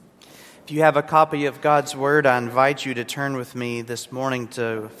If you have a copy of God's Word, I invite you to turn with me this morning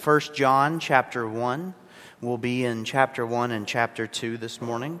to 1 John chapter 1. We'll be in chapter 1 and chapter 2 this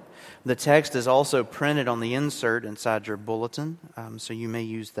morning. The text is also printed on the insert inside your bulletin, so you may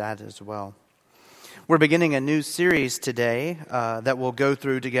use that as well. We're beginning a new series today that we'll go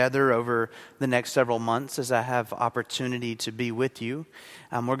through together over the next several months as I have opportunity to be with you.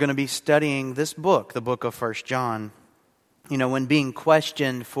 We're going to be studying this book, the book of 1 John. You know, when being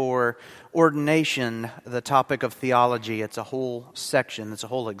questioned for ordination, the topic of theology, it's a whole section, it's a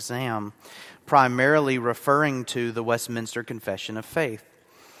whole exam, primarily referring to the Westminster Confession of Faith.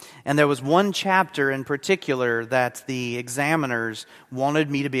 And there was one chapter in particular that the examiners wanted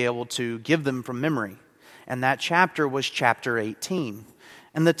me to be able to give them from memory. And that chapter was chapter 18.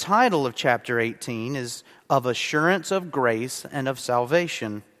 And the title of chapter 18 is Of Assurance of Grace and of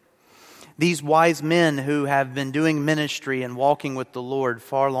Salvation. These wise men who have been doing ministry and walking with the Lord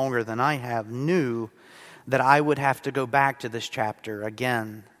far longer than I have knew that I would have to go back to this chapter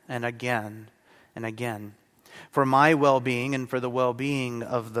again and again and again for my well-being and for the well-being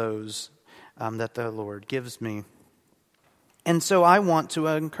of those that the Lord gives me. And so I want to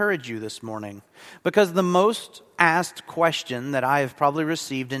encourage you this morning, because the most asked question that I have probably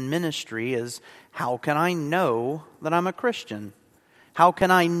received in ministry is, how can I know that I'm a Christian? How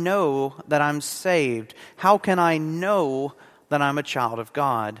can I know that I'm saved? How can I know that I'm a child of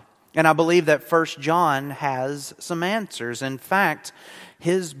God? And I believe that 1 John has some answers. In fact,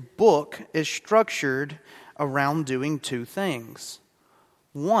 his book is structured around doing two things.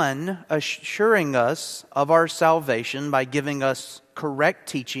 One, assuring us of our salvation by giving us correct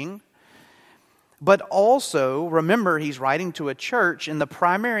teaching. But also, remember, he's writing to a church, and the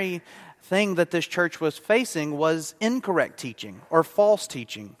primary thing that this church was facing was incorrect teaching or false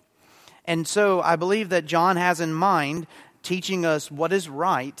teaching. And so I believe that John has in mind teaching us what is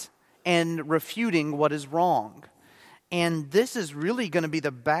right and refuting what is wrong. And this is really going to be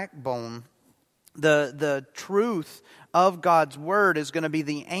the backbone. The truth of God's Word is going to be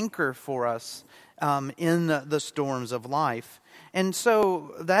the anchor for us in the storms of life. And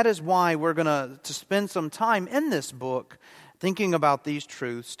so that is why we're going to spend some time in this book thinking about these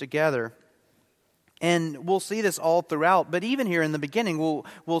truths together. And we'll see this all throughout, but even here in the beginning,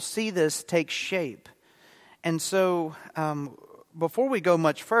 we'll see this take shape. And so, before we go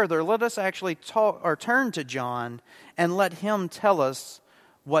much further, let us actually turn to John and let him tell us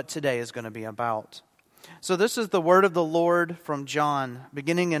what today is going to be about. So this is the word of the Lord from John,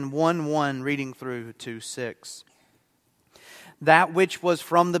 beginning in 1:1, reading through to 6. That which was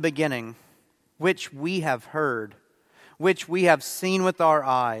from the beginning, which we have heard, which we have seen with our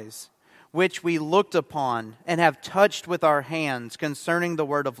eyes, which we looked upon and have touched with our hands concerning the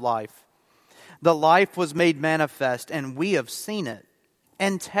word of life. The life was made manifest, and we have seen it,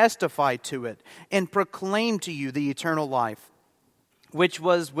 and testify to it, and proclaim to you the eternal life, which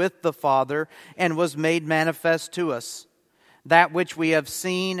was with the Father, and was made manifest to us. That which we have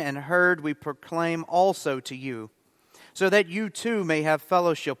seen and heard we proclaim also to you, so that you too may have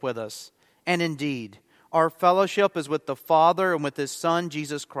fellowship with us. And indeed, our fellowship is with the Father and with His Son,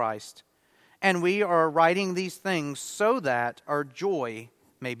 Jesus Christ. And we are writing these things so that our joy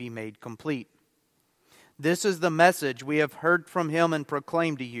may be made complete. This is the message we have heard from Him and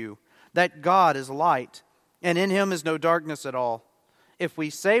proclaimed to you, that God is light, and in Him is no darkness at all. If we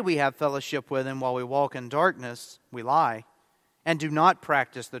say we have fellowship with Him while we walk in darkness, we lie, and do not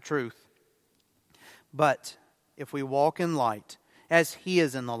practice the truth. But if we walk in light, as He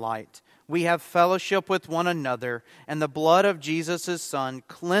is in the light, we have fellowship with one another, and the blood of Jesus, His Son,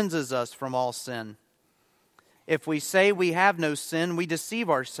 cleanses us from all sin. If we say we have no sin, we deceive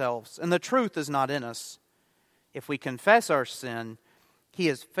ourselves, and the truth is not in us. If we confess our sin, He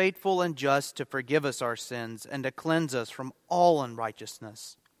is faithful and just to forgive us our sins and to cleanse us from all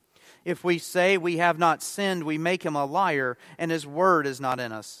unrighteousness. If we say we have not sinned, we make Him a liar, and His word is not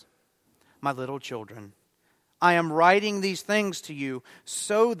in us. My little children, I am writing these things to you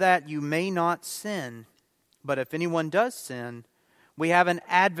so that you may not sin. But if anyone does sin, we have an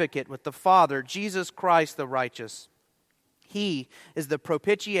advocate with the Father, Jesus Christ the righteous. He is the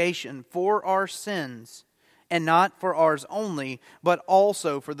propitiation for our sins, and not for ours only, but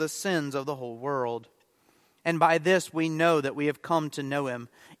also for the sins of the whole world. And by this we know that we have come to know Him,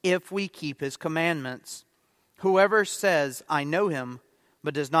 if we keep His commandments. Whoever says, I know Him,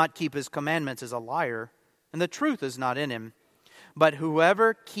 but does not keep His commandments is a liar, and the truth is not in him. But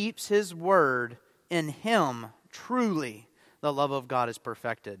whoever keeps His word, in him truly the love of God is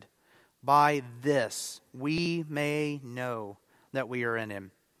perfected. By this we may know that we are in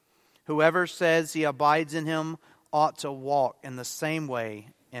Him. Whoever says he abides in Him ought to walk in the same way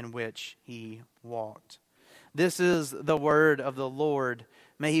in which he walked. This is the word of the Lord.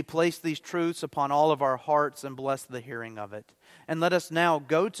 May he place these truths upon all of our hearts and bless the hearing of it. And let us now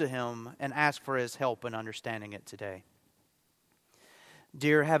go to him and ask for his help in understanding it today.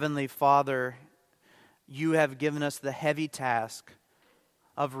 Dear Heavenly Father, you have given us the heavy task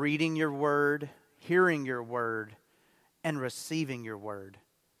of reading your word, hearing your word, and receiving your word.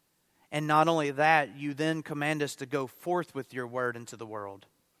 And not only that, you then command us to go forth with your word into the world.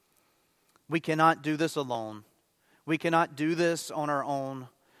 We cannot do this alone. We cannot do this on our own.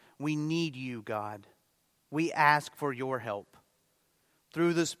 We need you, God. We ask for your help.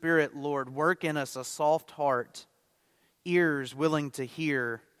 Through the Spirit, Lord, work in us a soft heart, ears willing to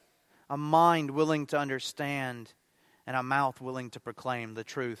hear, a mind willing to understand, and a mouth willing to proclaim the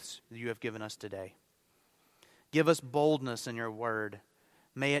truths that you have given us today. Give us boldness in your word.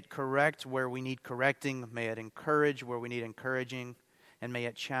 May it correct where we need correcting. May it encourage where we need encouraging. And may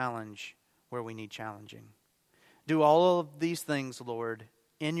it challenge where we need challenging. Do all of these things, Lord,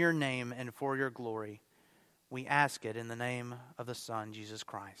 in your name and for your glory. We ask it in the name of the Son, Jesus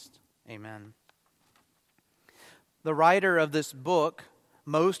Christ. Amen. The writer of this book,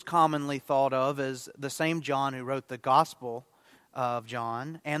 most commonly thought of as the same John who wrote the Gospel of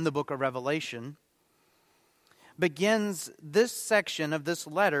John and the book of Revelation, begins this section of this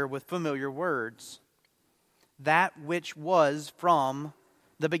letter with familiar words. That which was from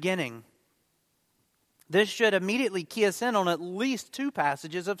the beginning. This should immediately key us in on at least two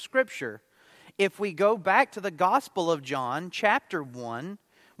passages of Scripture. If we go back to the Gospel of John, chapter 1,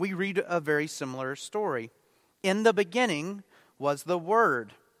 we read a very similar story. In the beginning was the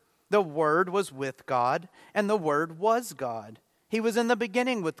Word. The Word was with God, and the Word was God. He was in the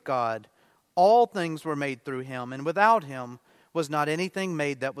beginning with God. All things were made through him, and without him was not anything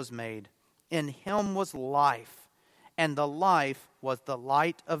made that was made. In him was life, and the life was the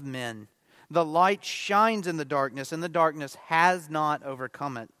light of men. The light shines in the darkness, and the darkness has not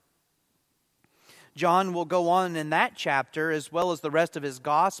overcome it. John will go on in that chapter, as well as the rest of his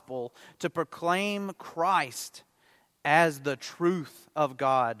gospel, to proclaim Christ as the truth of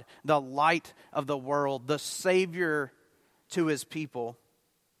God, the light of the world, the Savior to his people.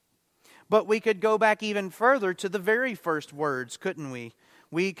 But we could go back even further to the very first words, couldn't we?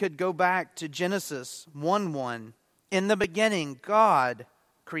 We could go back to Genesis 1:1. In the beginning, God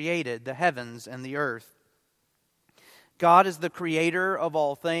created the heavens and the earth. God is the creator of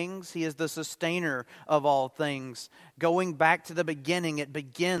all things. He is the sustainer of all things. Going back to the beginning, it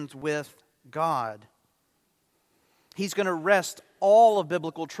begins with God. He's going to rest all of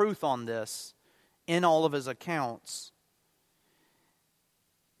biblical truth on this in all of his accounts.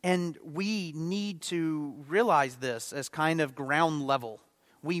 And we need to realize this as kind of ground level.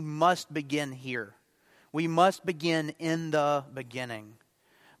 We must begin here. We must begin in the beginning.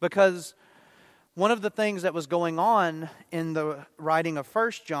 Because one of the things that was going on in the writing of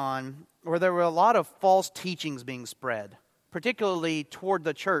 1 John, where there were a lot of false teachings being spread, particularly toward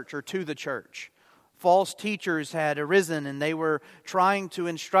the church or to the church. False teachers had arisen and they were trying to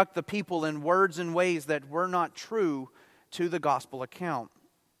instruct the people in words and ways that were not true to the gospel account.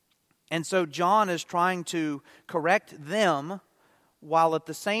 And so John is trying to correct them while at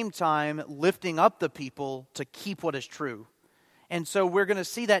the same time lifting up the people to keep what is true. And so we're going to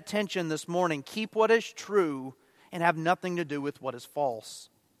see that tension this morning. Keep what is true and have nothing to do with what is false.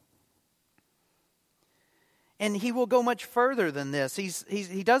 And he will go much further than this.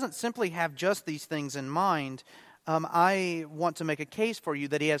 He doesn't simply have just these things in mind. I want to make a case for you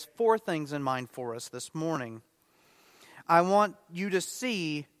that he has 4 things in mind for us this morning. I want you to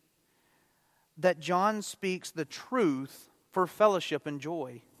see that John speaks the truth for fellowship and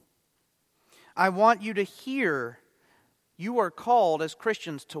joy. I want you to hear you are called as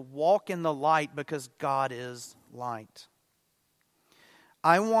Christians to walk in the light because God is light.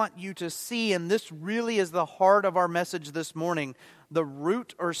 I want you to see, and this really is the heart of our message this morning, the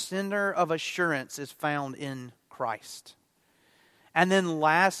root or center of assurance is found in Christ. And then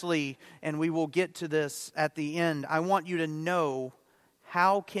lastly, and we will get to this at the end, I want you to know,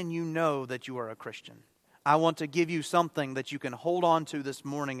 how can you know that you are a Christian? I want to give you something that you can hold on to this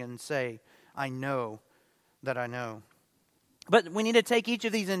morning and say, I know that I know. But we need to take each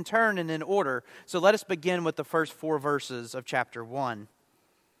of these in turn and in order. So let us begin with the first 4 verses of chapter 1.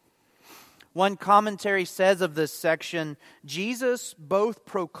 One commentary says of this section, Jesus both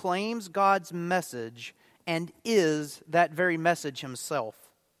proclaims God's message and is that very message himself.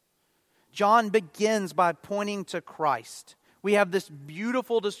 John begins by pointing to Christ. We have this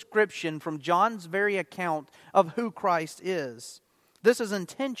beautiful description from John's very account of who Christ is. This is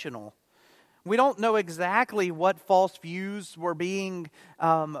intentional. We don't know exactly what false views were being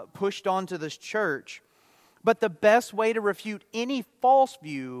pushed onto this church, but the best way to refute any false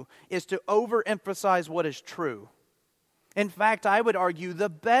view is to overemphasize what is true. In fact, I would argue the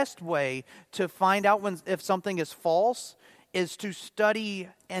best way to find out if something is false is to study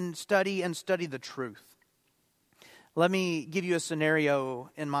the truth. Let me give you a scenario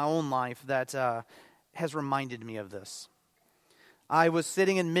in my own life that has reminded me of this. I was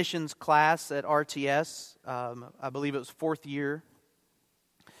sitting in missions class at RTS. I believe it was fourth year.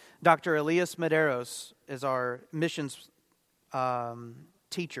 Dr. Elias Medeiros is our missions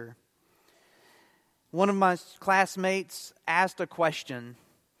teacher. One of my classmates asked a question,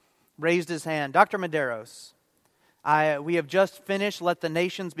 raised his hand. Dr. Medeiros, we have just finished Let the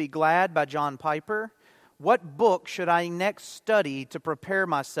Nations Be Glad by John Piper. What book should I next study to prepare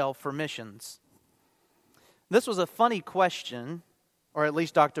myself for missions? This was a funny question, or at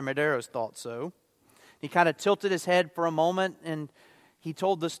least Dr. Medeiros thought so. He kind of tilted his head for a moment, and he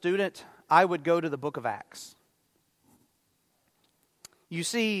told the student, I would go to the book of Acts. You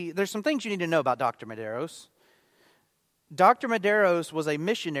see, there's some things you need to know about Dr. Medeiros. Dr. Medeiros was a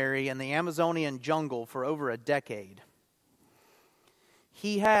missionary in the Amazonian jungle for over a decade.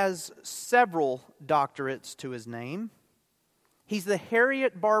 He has several doctorates to his name. He's the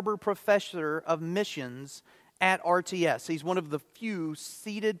Harriet Barber Professor of Missions at RTS. He's one of the few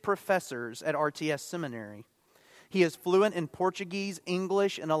seated professors at RTS Seminary. He is fluent in Portuguese,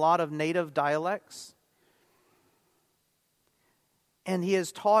 English, and a lot of native dialects. And he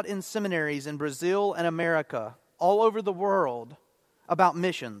has taught in seminaries in Brazil and America, all over the world, about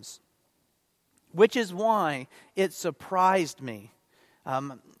missions. Which is why it surprised me.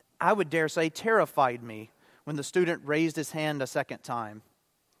 I would dare say terrified me when the student raised his hand a second time.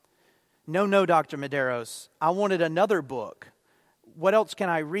 No, Dr. Medeiros, I wanted another book. What else can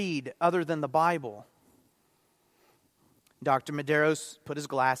I read other than the Bible? Dr. Medeiros put his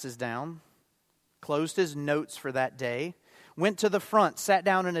glasses down, closed his notes for that day, went to the front, sat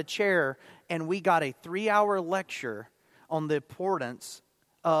down in a chair, and we got a 3-hour lecture on the importance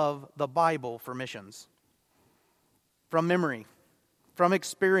of the Bible for missions. From memory, from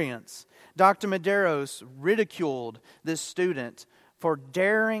experience, Dr. Medeiros ridiculed this student for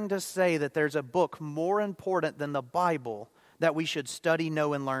daring to say that there's a book more important than the Bible that we should study,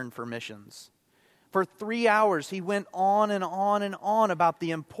 know, and learn for missions. For 3 hours, he went on and on and on about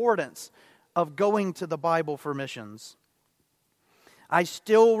the importance of going to the Bible for missions. I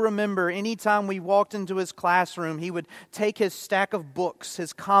still remember anytime we walked into his classroom, he would take his stack of books,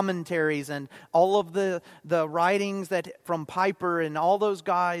 his commentaries, and all of the writings from Piper and all those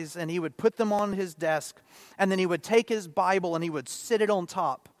guys, and he would put them on his desk, and then he would take his Bible and he would sit it on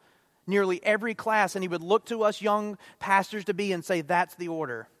top nearly every class, and he would look to us young pastors-to-be and say, that's the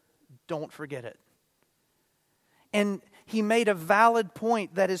order. Don't forget it. And he made a valid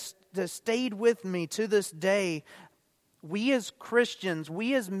point that has stayed with me to this day. We as Christians,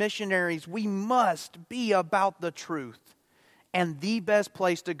 we as missionaries, we must be about the truth. And the best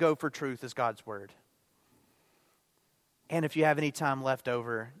place to go for truth is God's Word. And if you have any time left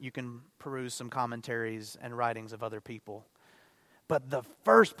over, you can peruse some commentaries and writings of other people. But the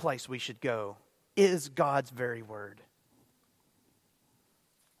first place we should go is God's very Word.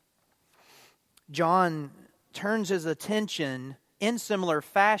 John turns his attention in similar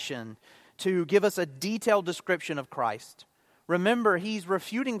fashion to give us a detailed description of Christ. Remember, he's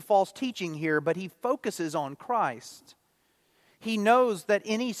refuting false teaching here, but he focuses on Christ. He knows that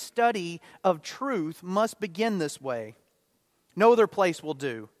any study of truth must begin this way. No other place will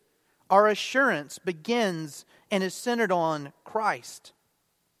do. Our assurance begins and is centered on Christ.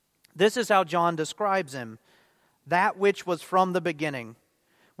 This is how John describes him. That which was from the beginning,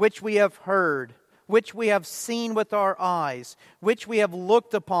 which we have heard, which we have seen with our eyes, which we have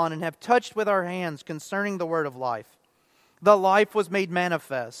looked upon and have touched with our hands concerning the word of life. The life was made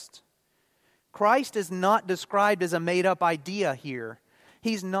manifest. Christ is not described as a made-up idea here.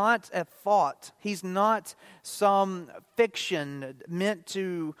 He's not a thought. He's not some fiction meant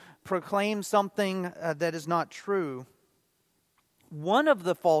to proclaim something that is not true. One of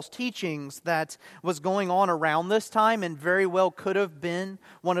the false teachings that was going on around this time, and very well could have been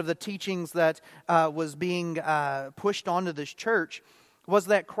one of the teachings that was being pushed onto this church, was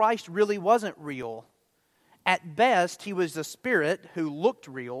that Christ really wasn't real. At best, he was a spirit who looked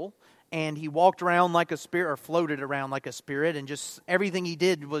real, and he walked around like a spirit, or floated around like a spirit, and just everything he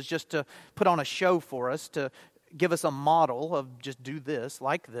did was just to put on a show for us, to give us a model of just do this,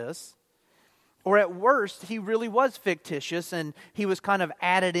 like this. Or at worst, he really was fictitious, and he was kind of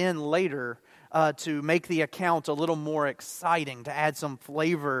added in later to make the account a little more exciting, to add some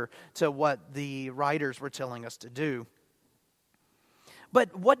flavor to what the writers were telling us to do.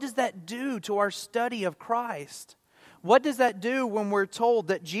 But what does that do to our study of Christ? What does that do when we're told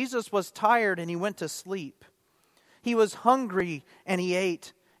that Jesus was tired and he went to sleep? He was hungry and he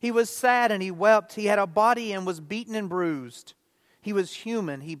ate. He was sad and he wept. He had a body and was beaten and bruised. He was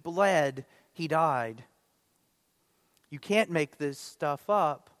human. He bled. He died. You can't make this stuff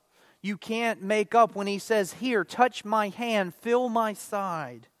up. You can't make up when he says, "Here, touch my hand, feel my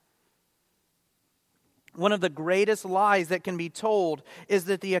side." One of the greatest lies that can be told is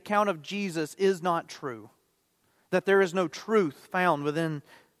that the account of Jesus is not true. That there is no truth found within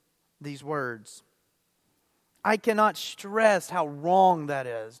these words. I cannot stress how wrong that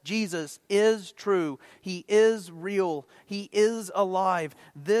is. Jesus is true. He is real. He is alive.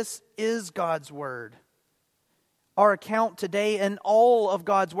 This is God's Word. Our account today and all of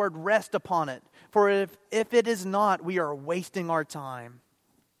God's Word rest upon it. For if it is not, we are wasting our time.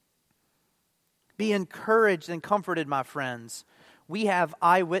 Be encouraged and comforted, my friends. We have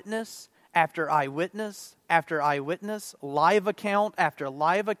eyewitness after eyewitness after eyewitness, live account after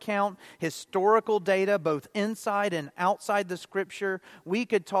live account, historical data both inside and outside the Scripture. We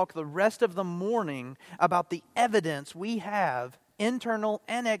could talk the rest of the morning about the evidence we have, internal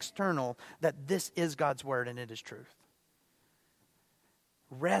and external, that this is God's Word and it is truth.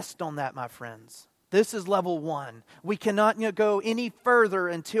 Rest on that, my friends. This is level 1. We cannot go any further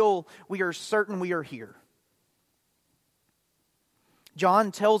until we are certain we are here.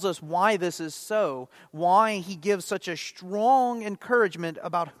 John tells us why this is so, why he gives such a strong encouragement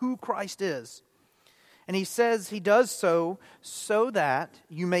about who Christ is. And he says he does so that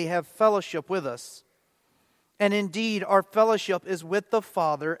you may have fellowship with us. And indeed, our fellowship is with the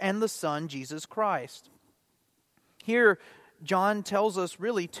Father and the Son, Jesus Christ. Here, John tells us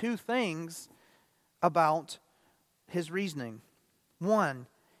really two things about his reasoning. One,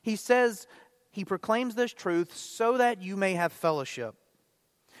 he says he proclaims this truth so that you may have fellowship.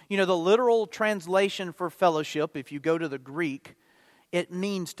 You know, the literal translation for fellowship, if you go to the Greek, it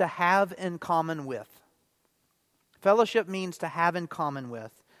means to have in common with. Fellowship means to have in common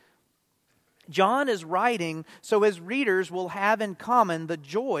with. John is writing so his readers will have in common the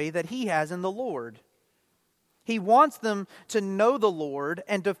joy that he has in the Lord. He wants them to know the Lord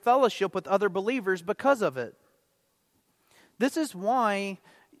and to fellowship with other believers because of it. This is why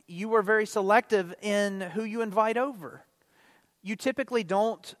you are very selective in who you invite over. You typically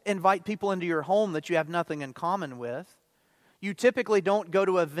don't invite people into your home that you have nothing in common with. You typically don't go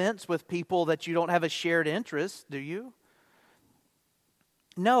to events with people that you don't have a shared interest, do you?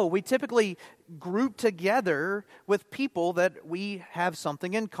 No, we typically group together with people that we have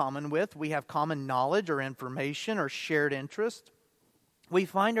something in common with. We have common knowledge or information or shared interest. We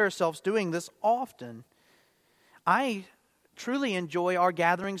find ourselves doing this often. I truly enjoy our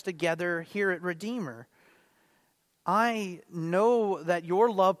gatherings together here at Redeemer. I know that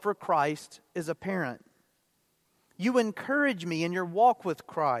your love for Christ is apparent. You encourage me in your walk with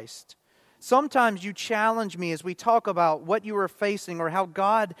Christ. Sometimes you challenge me as we talk about what you are facing or how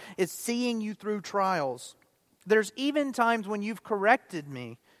God is seeing you through trials. There's even times when you've corrected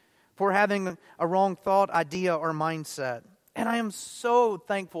me for having a wrong thought, idea, or mindset. And I am so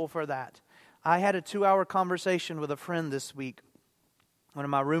thankful for that. I had a 2-hour conversation with a friend this week, one of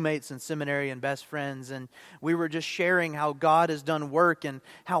my roommates in seminary and best friends, and we were just sharing how God has done work and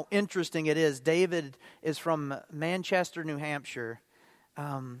how interesting it is. David is from Manchester, New Hampshire,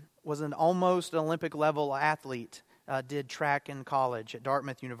 was an almost Olympic level athlete, did track in college at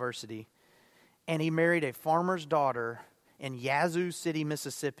Dartmouth University, and he married a farmer's daughter in Yazoo City,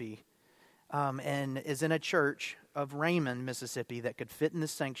 Mississippi, and is in a church of Raymond, Mississippi that could fit in the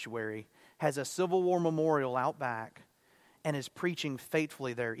sanctuary, has a Civil War memorial out back, and is preaching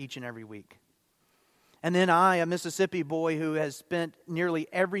faithfully there each and every week. And then I, a Mississippi boy who has spent nearly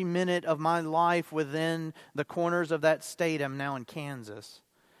every minute of my life within the corners of that state, am now in Kansas.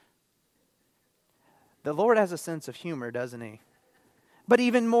 The Lord has a sense of humor, doesn't He? But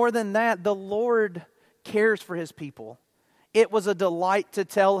even more than that, the Lord cares for His people. It was a delight to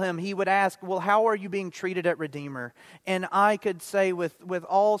tell him. He would ask, well, how are you being treated at Redeemer? And I could say with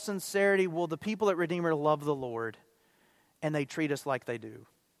all sincerity, well, the people at Redeemer love the Lord. And they treat us like they do.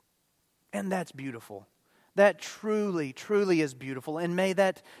 And that's beautiful. That truly, truly is beautiful. And may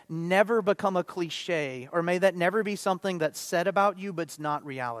that never become a cliche, or may that never be something that's said about you, but it's not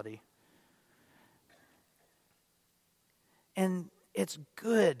reality. And it's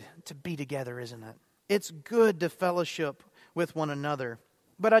good to be together, isn't it? It's good to fellowship with one another.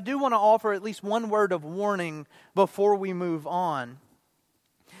 But I do want to offer at least one word of warning before we move on.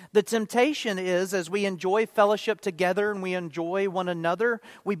 The temptation is, as we enjoy fellowship together and we enjoy one another,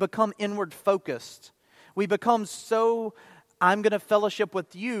 we become inward focused. We become so, I'm going to fellowship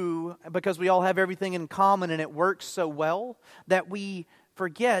with you because we all have everything in common and it works so well, that we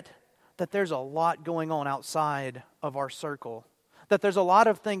forget that there's a lot going on outside of our circle. That there's a lot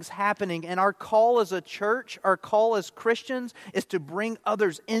of things happening, and our call as a church, our call as Christians, is to bring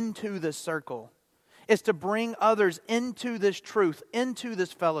others into this circle. Is to bring others into this truth, into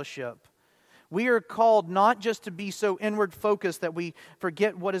this fellowship. We are called not just to be so inward focused that we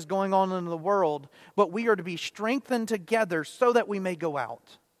forget what is going on in the world, but we are to be strengthened together so that we may go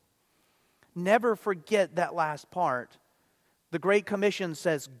out. Never forget that last part. The Great Commission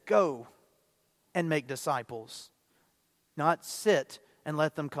says, go and make disciples. Not sit and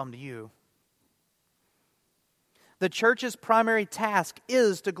let them come to you. The church's primary task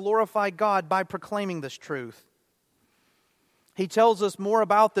is to glorify God by proclaiming this truth. He tells us more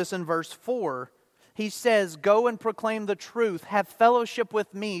about this in verse 4. He says, go and proclaim the truth, have fellowship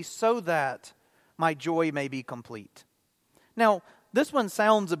with me so that my joy may be complete. Now, this one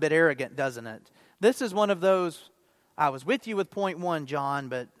sounds a bit arrogant, doesn't it? This is one of those, I was with you with point 1, John,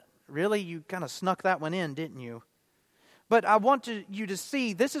 but really you kind of snuck that one in, didn't you? But I want you to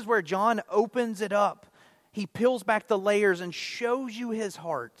see, this is where John opens it up. He peels back the layers and shows you his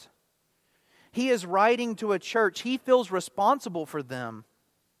heart. He is writing to a church. He feels responsible for them.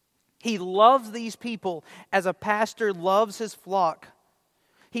 He loves these people as a pastor loves his flock.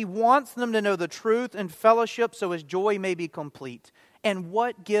 He wants them to know the truth and fellowship so his joy may be complete. And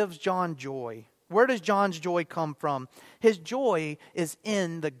what gives John joy? Where does John's joy come from? His joy is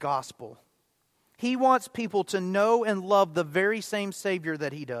in the gospel. He wants people to know and love the very same Savior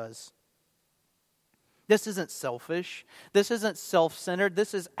that he does. This isn't selfish. This isn't self-centered.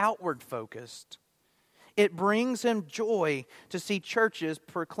 This is outward focused. It brings him joy to see churches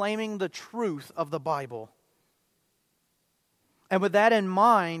proclaiming the truth of the Bible. And with that in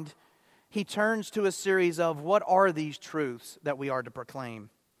mind, he turns to a series of what are these truths that we are to proclaim.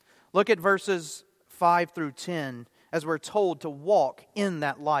 Look at verses 5 through 10 as we're told to walk in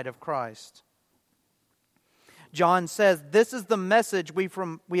that light of Christ. John says, this is the message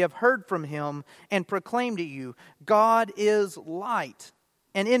we have heard from him and proclaimed to you. God is light,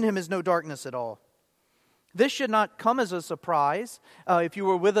 and in him is no darkness at all. This should not come as a surprise. If you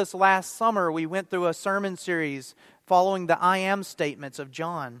were with us last summer, we went through a sermon series following the I am statements of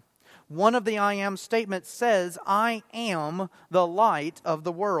John. One of the I am statements says, I am the light of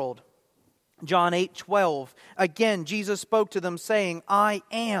the world. John 8:12. Again, Jesus spoke to them saying, I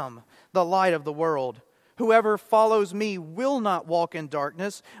am the light of the world. Whoever follows me will not walk in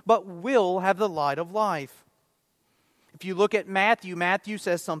darkness, but will have the light of life. If you look at Matthew, Matthew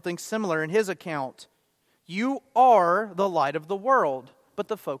says something similar in his account. You are the light of the world, but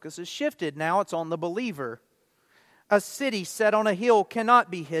the focus is shifted. Now it's on the believer. A city set on a hill cannot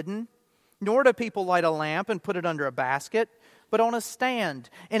be hidden, nor do people light a lamp and put it under a basket, but on a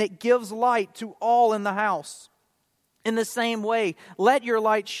stand, and it gives light to all in the house. In the same way, let your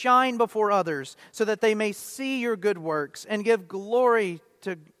light shine before others, so that they may see your good works and give glory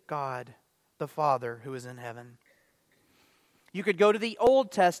to God, the Father who is in heaven. You could go to the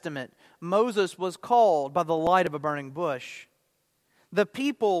Old Testament. Moses was called by the light of a burning bush. The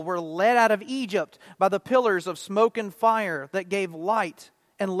people were led out of Egypt by the pillars of smoke and fire that gave light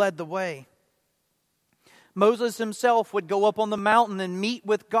and led the way. Moses himself would go up on the mountain and meet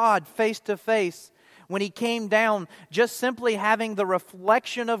with God face to face. When he came down, just simply having the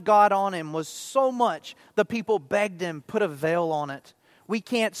reflection of God on him was so much, the people begged him, put a veil on it. We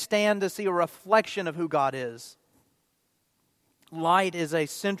can't stand to see a reflection of who God is. Light is a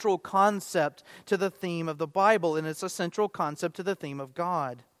central concept to the theme of the Bible, and it's a central concept to the theme of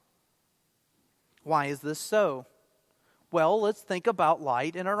God. Why is this so? Well, let's think about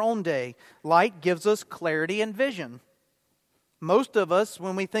light in our own day. Light gives us clarity and vision. Most of us,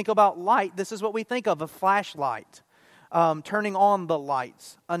 when we think about light, this is what we think of, a flashlight, turning on the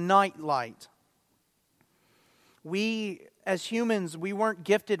lights, a night light. We, as humans, we weren't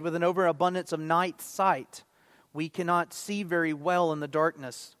gifted with an overabundance of night sight. We cannot see very well in the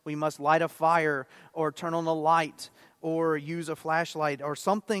darkness. We must light a fire or turn on a light or use a flashlight or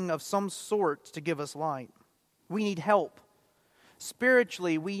something of some sort to give us light. We need help.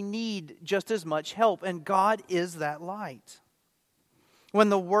 Spiritually, we need just as much help, and God is that light. When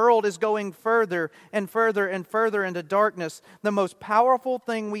the world is going further and further and further into darkness, the most powerful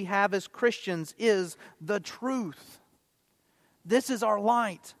thing we have as Christians is the truth. This is our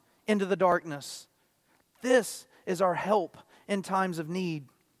light into the darkness. This is our help in times of need.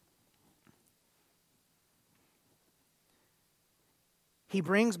 he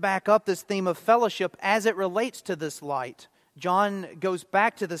brings back up this theme of fellowship as it relates to this light. John goes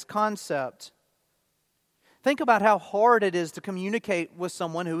back to this concept. Think about how hard it is to communicate with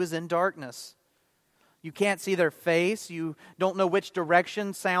someone who is in darkness. You can't see their face. You don't know which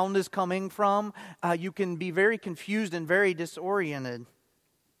direction sound is coming from. You can be very confused and very disoriented.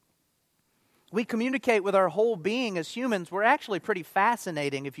 We communicate with our whole being as humans. We're actually pretty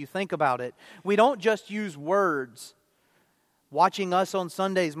fascinating if you think about it. We don't just use words. Watching us on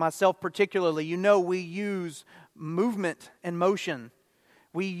Sundays, myself particularly, you know we use movement and motion.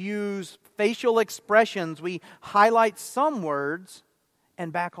 We use facial expressions. We highlight some words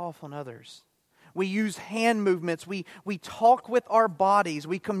and back off on others. We use hand movements. We talk with our bodies.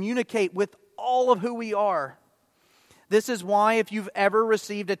 We communicate with all of who we are. This is why if you've ever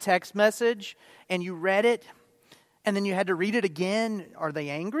received a text message and you read it and then you had to read it again, are they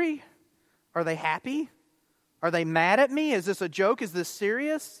angry? Are they happy? Are they mad at me? Is this a joke? Is this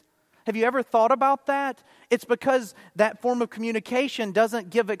serious? Have you ever thought about that? It's because that form of communication doesn't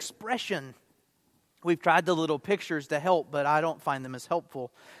give expression. We've tried the little pictures to help, but I don't find them as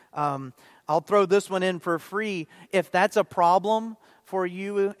helpful. I'll throw this one in for free. If that's a problem for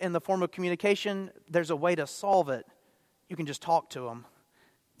you in the form of communication, there's a way to solve it. You can just talk to them.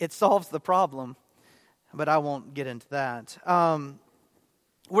 It solves the problem, but I won't get into that.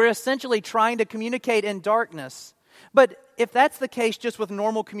 We're essentially trying to communicate in darkness. But if that's the case just with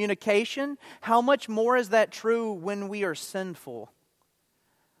normal communication, how much more is that true when we are sinful?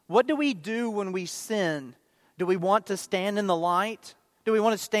 What do we do when we sin? Do we want to stand in the light? Do we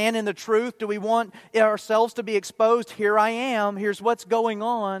want to stand in the truth? Do we want ourselves to be exposed? Here I am. Here's what's going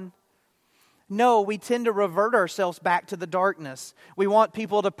on. No, we tend to revert ourselves back to the darkness. We want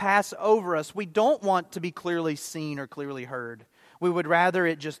people to pass over us. We don't want to be clearly seen or clearly heard. We would rather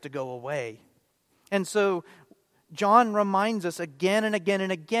it just to go away. And so John reminds us again and again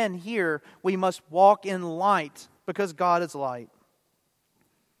and again here, we must walk in light because God is light.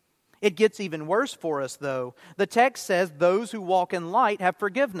 It gets even worse for us, though. The text says those who walk in light have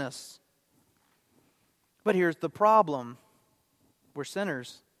forgiveness. But here's the problem. We're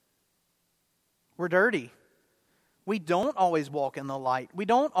sinners. We're dirty. We don't always walk in the light. We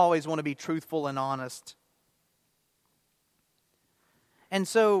don't always want to be truthful and honest. And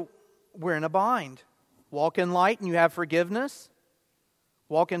so we're in a bind. Walk in light and you have forgiveness.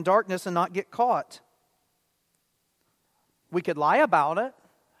 Walk in darkness and not get caught. We could lie about it.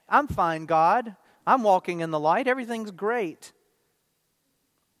 I'm fine, God. I'm walking in the light. Everything's great.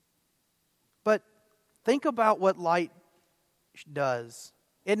 But think about what light does.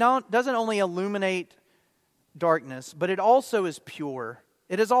 It doesn't only illuminate darkness, but it also is pure.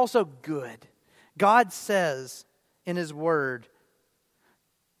 It is also good. God says in His Word,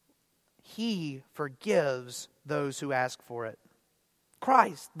 He forgives those who ask for it.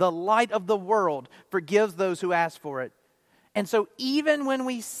 Christ, the light of the world, forgives those who ask for it. And so even when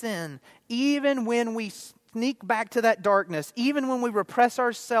we sin, even when we sneak back to that darkness, even when we repress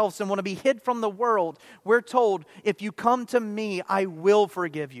ourselves and want to be hid from the world, we're told, if you come to me, I will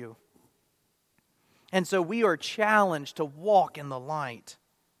forgive you. And so we are challenged to walk in the light.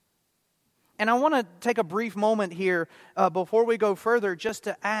 And I want to take a brief moment here before we go further just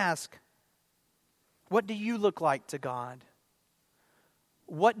to ask, what do you look like to God?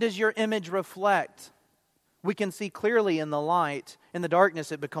 What does your image reflect? We can see clearly in the light. In the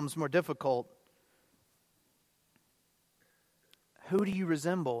darkness, it becomes more difficult. Who do you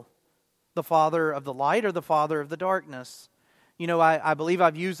resemble? The father of the light or the father of the darkness? You know, I believe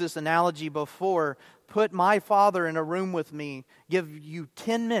I've used this analogy before. Put my father in a room with me, give you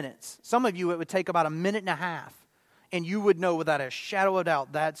 10 minutes. Some of you, it would take about a minute and a half. And you would know without a shadow of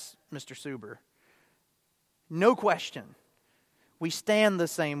doubt, that's Mr. Suber. No question. We stand the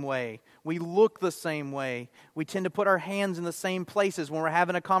same way. We look the same way. We tend to put our hands in the same places when we're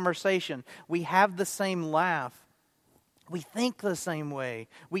having a conversation. We have the same laugh. We think the same way.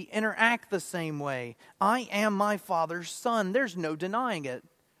 We interact the same way. I am my Father's son. There's no denying it.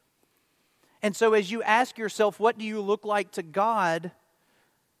 And so as you ask yourself, what do you look like to God?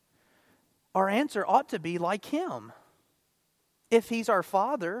 Our answer ought to be like Him. If He's our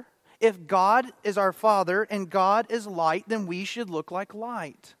Father, if God is our Father and God is light, then we should look like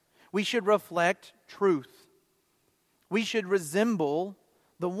light. We should reflect truth. We should resemble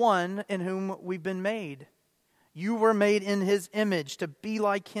the one in whom we've been made. You were made in His image to be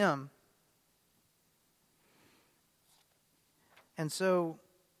like Him. And so,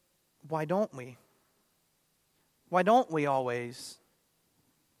 why don't we? Why don't we always?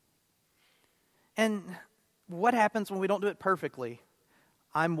 And what happens when we don't do it perfectly?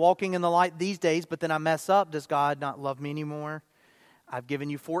 I'm walking in the light these days, but then I mess up. Does God not love me anymore? I've given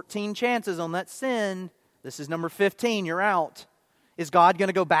you 14 chances on that sin. This is number 15. You're out. Is God going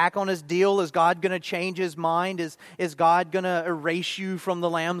to go back on His deal? Is God going to change His mind? Is God going to erase you from the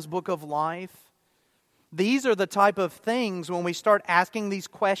Lamb's Book of Life? These are the type of things when we start asking these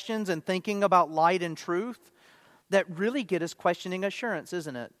questions and thinking about light and truth that really get us questioning assurance,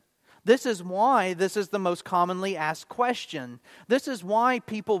 isn't it? This is why this is the most commonly asked question. This is why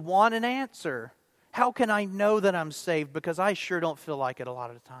people want an answer. How can I know that I'm saved? Because I sure don't feel like it a lot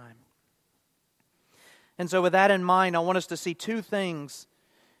of the time. And so with that in mind, I want us to see two things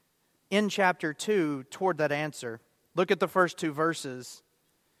in chapter 2 toward that answer. Look at the first two verses.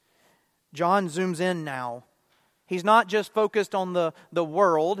 John zooms in now. He's not just focused on the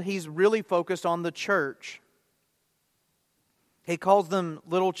world, he's really focused on the church. He calls them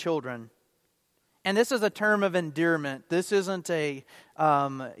little children. And this is a term of endearment. This isn't a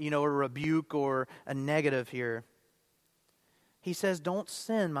rebuke or a negative here. He says, don't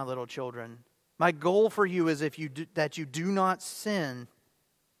sin, my little children. My goal for you is that you do not sin.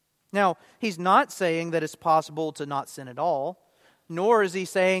 Now, he's not saying that it's possible to not sin at all, nor is he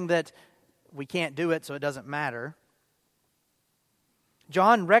saying that we can't do it, so it doesn't matter.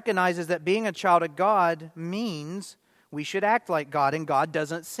 John recognizes that being a child of God means we should act like God, and God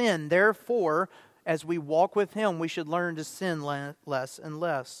doesn't sin. Therefore, as we walk with Him, we should learn to sin less and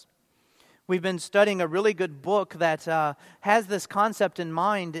less. We've been studying a really good book that has this concept in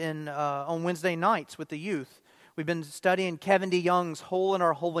mind on Wednesday nights with the youth. We've been studying Kevin DeYoung's Hole in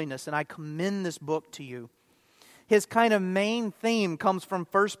Our Holiness, and I commend this book to you. His kind of main theme comes from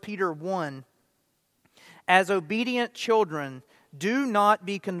 1 Peter 1. As obedient children, do not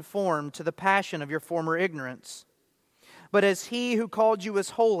be conformed to the passion of your former ignorance. But as He who called you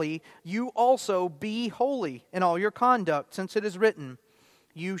is holy, you also be holy in all your conduct, since it is written,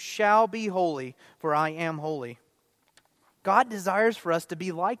 you shall be holy, for I am holy. God desires for us to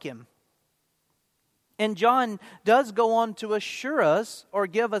be like Him. And John does go on to assure us or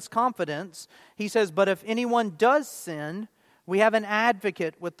give us confidence. He says, but if anyone does sin, we have an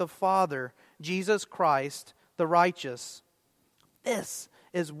advocate with the Father, Jesus Christ, the righteous. This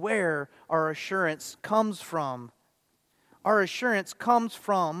is where our assurance comes from. Our assurance comes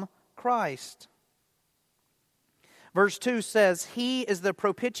from Christ. Verse 2 says, He is the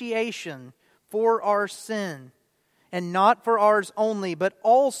propitiation for our sin, and not for ours only, but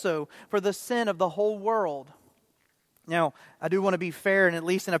also for the sin of the whole world. Now, I do want to be fair, and at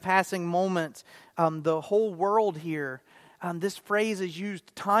least in a passing moment, the whole world here, this phrase is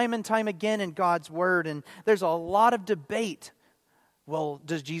used time and time again in God's Word, and there's a lot of debate. Well,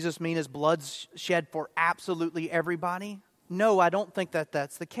 does Jesus mean His blood's shed for absolutely everybody? No, I don't think that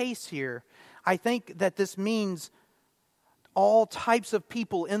that's the case here. I think that this means all types of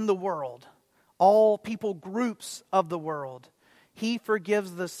people in the world, all people groups of the world. He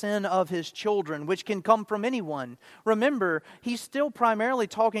forgives the sin of His children, which can come from anyone. Remember, He's still primarily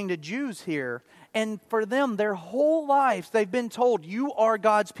talking to Jews here. And for them, their whole lives, they've been told, you are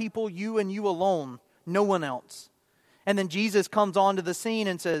God's people, you and you alone, no one else. And then Jesus comes onto the scene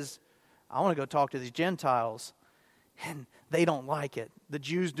and says, I want to go talk to these Gentiles. And they don't like it. The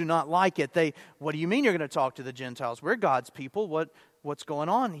Jews do not like it. What do you mean you're going to talk to the Gentiles? We're God's people. What's going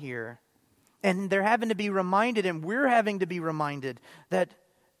on here? And they're having to be reminded, and we're having to be reminded, that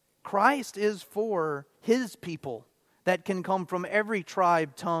Christ is for His people that can come from every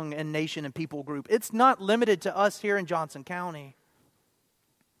tribe, tongue, and nation and people group. It's not limited to us here in Johnson County.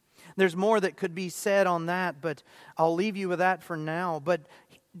 There's more that could be said on that, but I'll leave you with that for now. But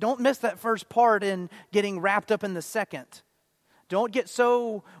don't miss that first part in getting wrapped up in the second. Don't get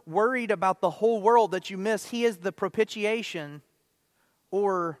so worried about the whole world that you miss He is the propitiation,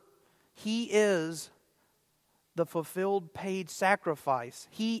 or He is the fulfilled paid sacrifice.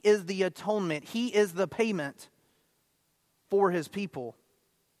 He is the atonement. He is the payment for His people.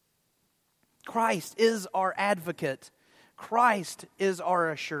 Christ is our advocate. Christ is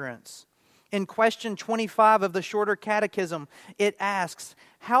our assurance. In question 25 of the Shorter Catechism, it asks,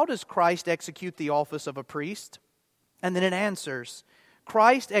 how does Christ execute the office of a priest? And then it answers,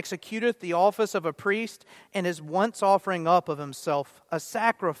 Christ executeth the office of a priest and is once offering up of Himself a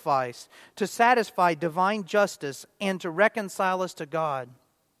sacrifice to satisfy divine justice and to reconcile us to God.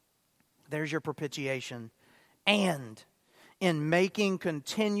 There's your propitiation. And in making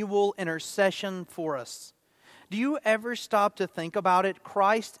continual intercession for us. Do you ever stop to think about it?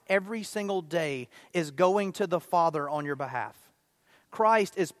 Christ every single day is going to the Father on your behalf.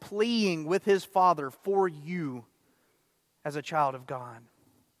 Christ is pleading with His Father for you as a child of God.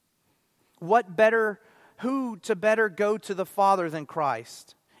 Who to better go to the Father than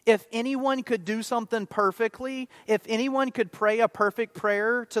Christ? If anyone could do something perfectly, if anyone could pray a perfect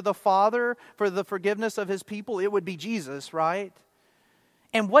prayer to the Father for the forgiveness of his people, it would be Jesus, right?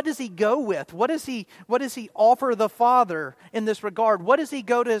 And what does he go with? What does he offer the Father in this regard? What does he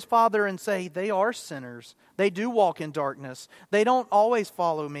go to his Father and say? They are sinners. They do walk in darkness. They don't always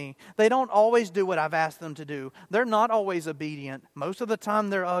follow me. They don't always do what I've asked them to do. They're not always obedient. Most of the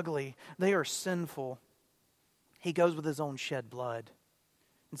time they're ugly. They are sinful. He goes with his own shed blood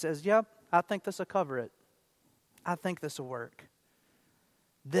and says, yep, I think this will cover it. I think this will work.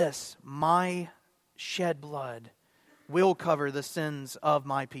 This, my shed blood, will cover the sins of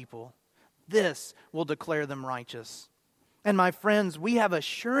my people. This will declare them righteous. And my friends, we have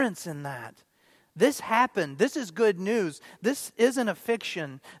assurance in that. This happened. This is good news. This isn't a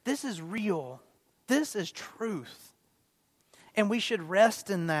fiction. This is real. This is truth. And we should rest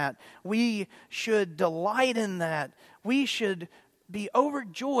in that. We should delight in that. We should be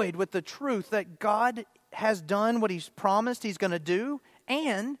overjoyed with the truth that God has done what He's promised He's going to do,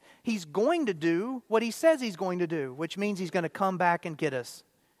 and He's going to do what He says He's going to do, which means He's going to come back and get us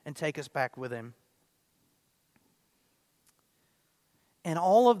and take us back with Him. And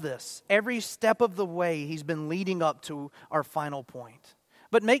all of this, every step of the way, He's been leading up to our final point.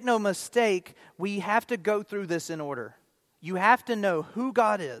 But make no mistake, we have to go through this in order. You have to know who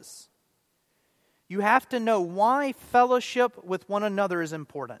God is. You have to know why fellowship with one another is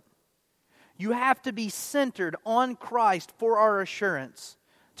important. You have to be centered on Christ for our assurance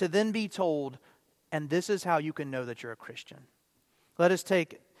to then be told, and this is how you can know that you're a Christian. Let us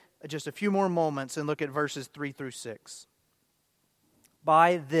take just a few more moments and look at verses 3 through 6.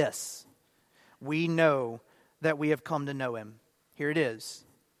 By this we know that we have come to know Him. Here it is.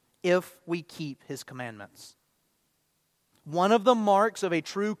 If we keep His commandments. One of the marks of a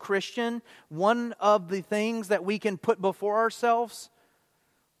true Christian, one of the things that we can put before ourselves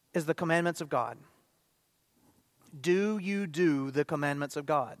is the commandments of God. Do you do the commandments of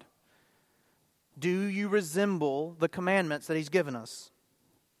God? Do you resemble the commandments that He's given us?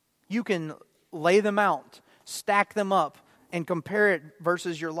 You can lay them out, stack them up, and compare it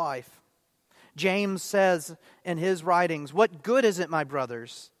versus your life. James says in his writings, "What good is it, my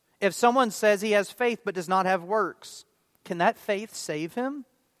brothers, if someone says he has faith but does not have works? Can that faith save him?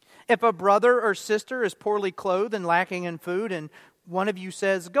 If a brother or sister is poorly clothed and lacking in food, and one of you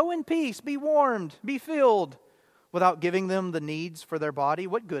says, 'Go in peace, be warmed, be filled,' without giving them the needs for their body,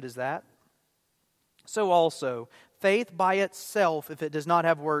 what good is that? So also, faith by itself, if it does not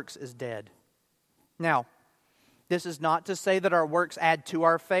have works, is dead." Now, this is not to say that our works add to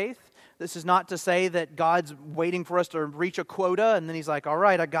our faith. This is not to say that God's waiting for us to reach a quota and then He's like, all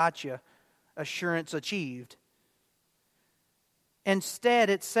right, I got you. Assurance achieved.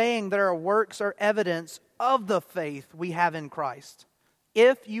 Instead, it's saying that our works are evidence of the faith we have in Christ.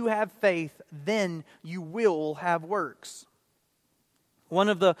 If you have faith, then you will have works. One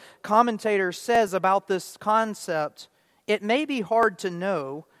of the commentators says about this concept, it may be hard to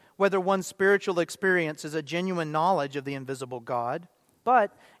know whether one's spiritual experience is a genuine knowledge of the invisible God,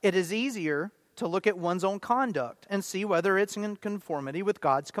 but it is easier to look at one's own conduct and see whether it's in conformity with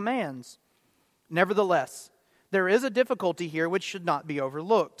God's commands. Nevertheless, there is a difficulty here which should not be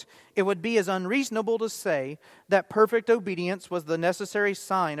overlooked. It would be as unreasonable to say that perfect obedience was the necessary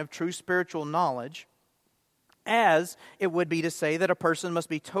sign of true spiritual knowledge as it would be to say that a person must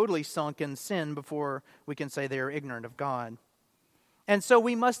be totally sunk in sin before we can say they are ignorant of God. And so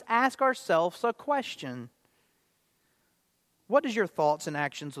we must ask ourselves a question. What does your thoughts and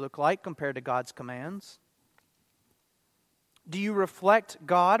actions look like compared to God's commands? Do you reflect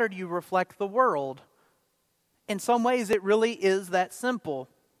God or do you reflect the world? In some ways, it really is that simple.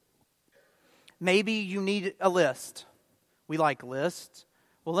 Maybe you need a list. We like lists.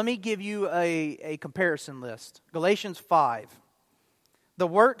 Well, let me give you a comparison list. Galatians 5. The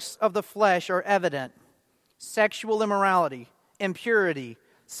works of the flesh are evident: sexual immorality, impurity,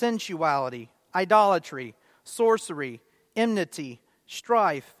 sensuality, idolatry, sorcery, enmity,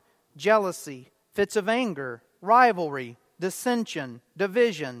 strife, jealousy, fits of anger, rivalry, dissension,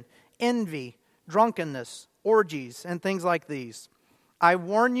 division, envy, drunkenness, orgies, and things like these. I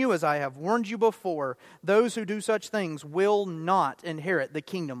warn you, as I have warned you before, those who do such things will not inherit the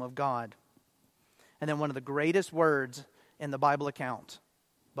kingdom of God. And then one of the greatest words in the Bible account,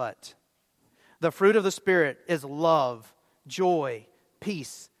 but. The fruit of the Spirit is love, joy,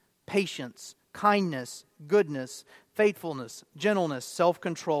 peace, patience, kindness, goodness, faithfulness, gentleness,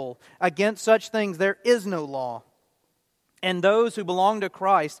 self-control. Against such things there is no law. And those who belong to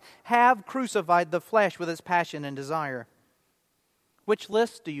Christ have crucified the flesh with its passion and desire. Which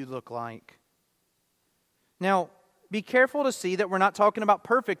list do you look like? Now, be careful to see that we're not talking about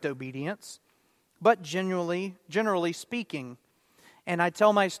perfect obedience, but generally speaking. And I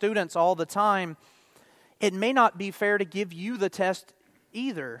tell my students all the time, it may not be fair to give you the test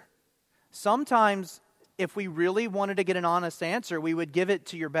either. Sometimes, if we really wanted to get an honest answer, we would give it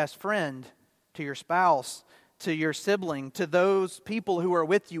to your best friend, to your spouse, to your sibling, to those people who are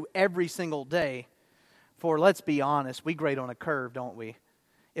with you every single day. For let's be honest, we grade on a curve, don't we?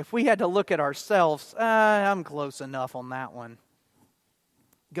 If we had to look at ourselves, I'm close enough on that one.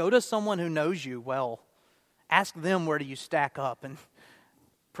 Go to someone who knows you well. Ask them where do you stack up and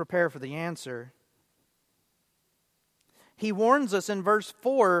prepare for the answer. He warns us in verse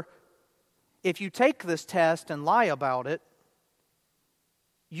 4, if you take this test and lie about it,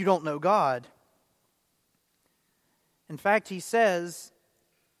 you don't know God. In fact, he says,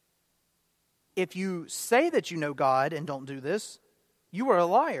 if you say that you know God and don't do this, you are a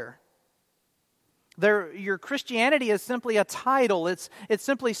liar. Your Christianity is simply a title. It's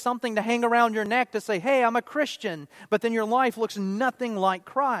simply something to hang around your neck to say, hey, I'm a Christian. But then your life looks nothing like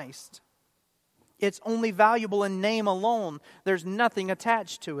Christ. It's only valuable in name alone. There's nothing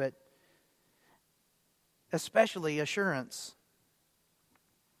attached to it. Especially assurance.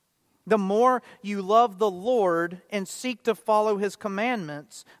 The more you love the Lord and seek to follow His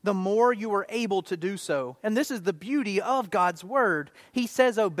commandments, the more you are able to do so. And this is the beauty of God's Word. He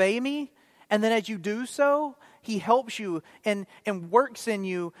says, obey me, and then as you do so, He helps you and works in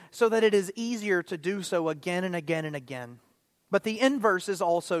you so that it is easier to do so again and again and again. But the inverse is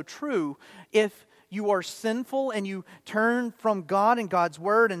also true. If you are sinful and you turn from God and God's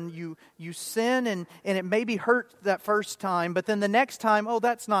Word and you sin and it maybe hurt that first time, but then the next time, oh,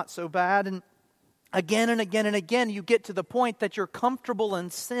 that's not so bad. And again and again and again, you get to the point that you're comfortable in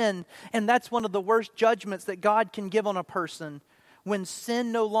sin. And that's one of the worst judgments that God can give on a person, when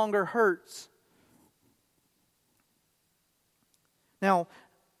sin no longer hurts. Now,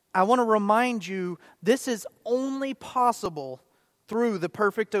 I want to remind you, this is only possible through the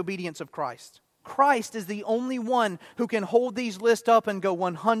perfect obedience of Christ. Christ is the only one who can hold these lists up and go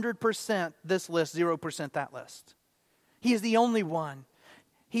 100% this list, 0% that list. He is the only one.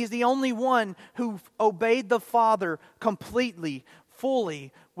 He is the only one who obeyed the Father completely,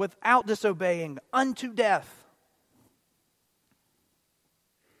 fully, without disobeying, unto death.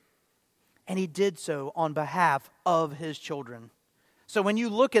 And He did so on behalf of His children. So when you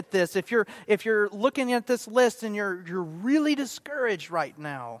look at this, if you're looking at this list and you're really discouraged right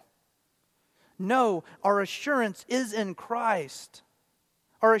now, no, our assurance is in Christ.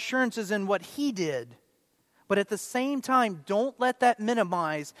 Our assurance is in what He did. But at the same time, don't let that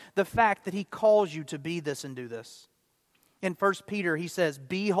minimize the fact that He calls you to be this and do this. In 1 Peter, he says,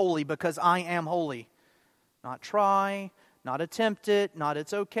 be holy because I am holy. Not try, not attempt it, not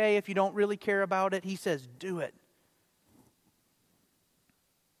it's okay if you don't really care about it. He says, do it.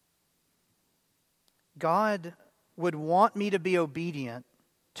 God would want me to be obedient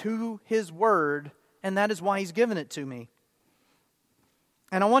to His Word, and that is why He's given it to me.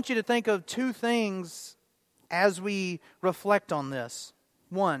 And I want you to think of two things as we reflect on this.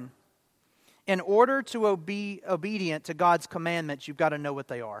 One, in order to be obedient to God's commandments, you've got to know what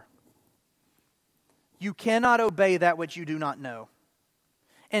they are. You cannot obey that which you do not know.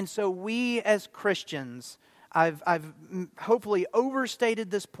 And so we as Christians, I've hopefully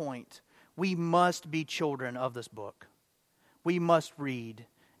overstated this point, we must be children of this book. We must read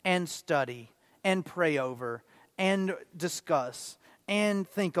and study and pray over and discuss and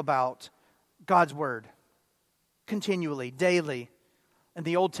think about God's Word continually, daily. In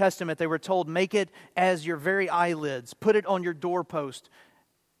the Old Testament, they were told, make it as your very eyelids. Put it on your doorpost.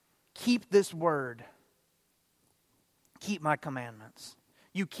 Keep this Word. Keep my commandments.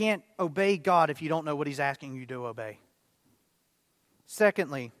 You can't obey God if you don't know what He's asking you to obey.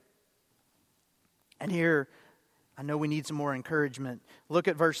 Secondly, and here, I know we need some more encouragement. Look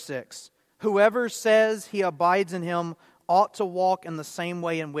at verse 6. Whoever says he abides in Him ought to walk in the same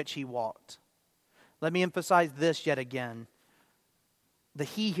way in which He walked. Let me emphasize this yet again. The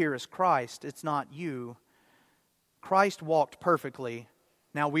He here is Christ. It's not you. Christ walked perfectly.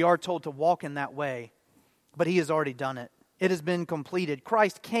 Now we are told to walk in that way, but He has already done it. It has been completed.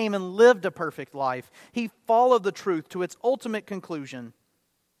 Christ came and lived a perfect life. He followed the truth to its ultimate conclusion.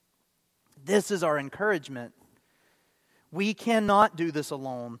 This is our encouragement. We cannot do this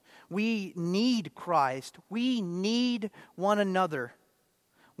alone. We need Christ. We need one another.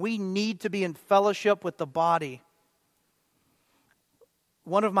 We need to be in fellowship with the body.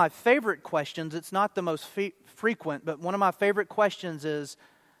 One of my favorite questions, it's not the most frequent, but one of my favorite questions is,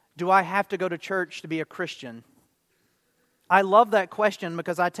 do I have to go to church to be a Christian? I love that question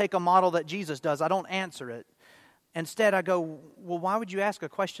because I take a model that Jesus does. I don't answer it. Instead, I go, well, why would you ask a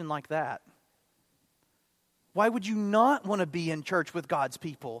question like that? Why would you not want to be in church with God's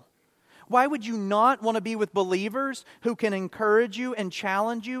people? Why would you not want to be with believers who can encourage you and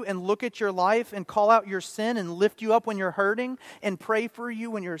challenge you and look at your life and call out your sin and lift you up when you're hurting and pray for you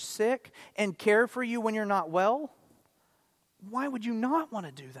when you're sick and care for you when you're not well? Why would you not want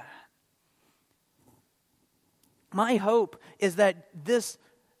to do that? My hope is that this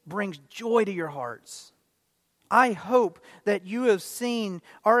brings joy to your hearts. I hope that you have seen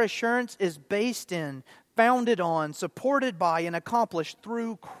our assurance is based in, founded on, supported by, and accomplished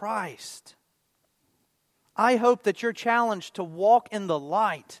through Christ. I hope that you're challenged to walk in the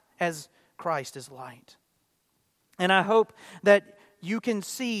light as Christ is light. And I hope that you can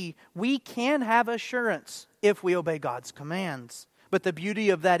see we can have assurance if we obey God's commands. But the beauty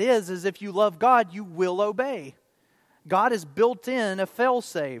of that is if you love God, you will obey. God has built in a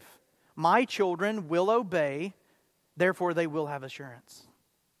fail-safe. My children will obey, therefore they will have assurance.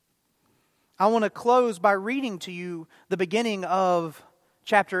 I want to close by reading to you the beginning of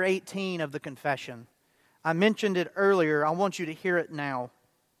chapter 18 of the Confession. I mentioned it earlier. I want you to hear it now.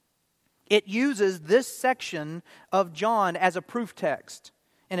 It uses this section of John as a proof text,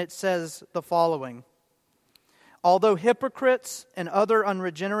 and it says the following. Although hypocrites and other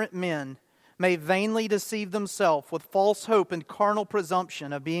unregenerate men may vainly deceive themselves with false hope and carnal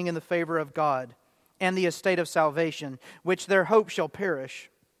presumption of being in the favor of God and the estate of salvation, which their hope shall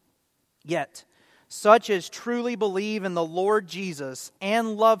perish, yet such as truly believe in the Lord Jesus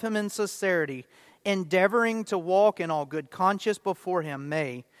and love Him in sincerity, endeavoring to walk in all good conscience before Him,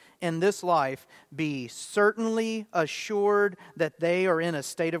 may, in this life, be certainly assured that they are in a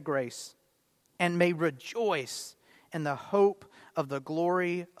state of grace, and may rejoice in the hope of the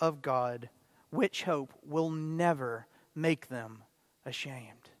glory of God, which hope will never make them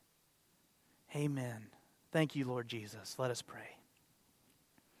ashamed. Amen. Thank you, Lord Jesus. Let us pray.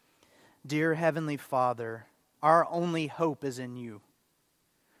 Dear Heavenly Father, our only hope is in You.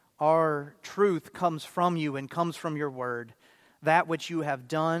 Our truth comes from You and comes from Your Word. That which You have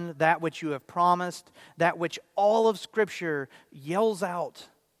done, that which You have promised, that which all of Scripture yells out.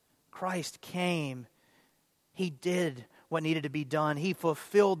 Christ came. He did what needed to be done. He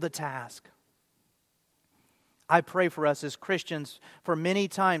fulfilled the task. I pray for us as Christians, for many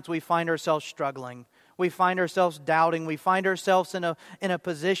times we find ourselves struggling. We find ourselves doubting. We find ourselves in a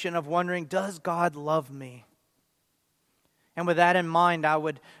position of wondering, does God love me? And with that in mind, I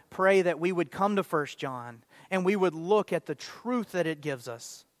would pray that we would come to 1 John and we would look at the truth that it gives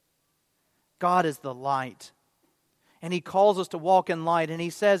us. God is the light. And He calls us to walk in light. And He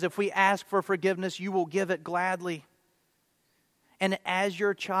says, if we ask for forgiveness, You will give it gladly. And as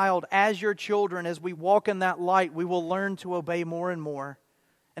Your child, as Your children, as we walk in that light, we will learn to obey more and more.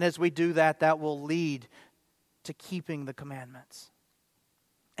 And as we do that, that will lead to keeping the commandments.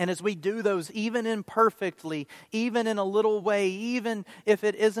 And as we do those, even imperfectly, even in a little way, even if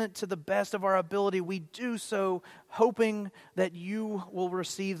it isn't to the best of our ability, we do so hoping that You will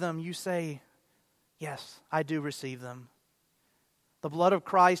receive them. You say, yes, I do receive them. The blood of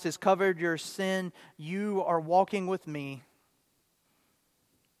Christ has covered your sin. You are walking with me.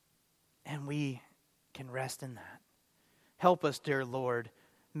 And we can rest in that. Help us, dear Lord.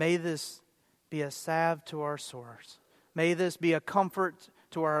 May this be a salve to our sores. May this be a comfort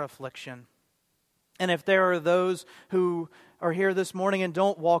to our affliction. And if there are those who are here this morning and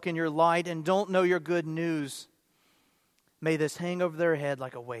don't walk in Your light and don't know Your good news, may this hang over their head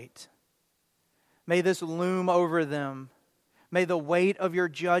like a weight. May this loom over them. May the weight of Your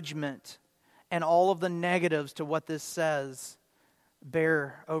judgment and all of the negatives to what this says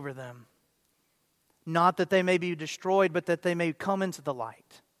bear over them. Not that they may be destroyed, but that they may come into the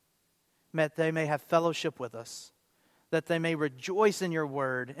light. That they may have fellowship with us. That they may rejoice in Your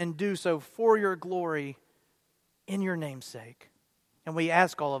word and do so for Your glory in Your name's sake. And we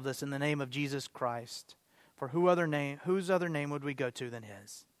ask all of this in the name of Jesus Christ. For whose other name would we go to than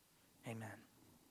His? Amen.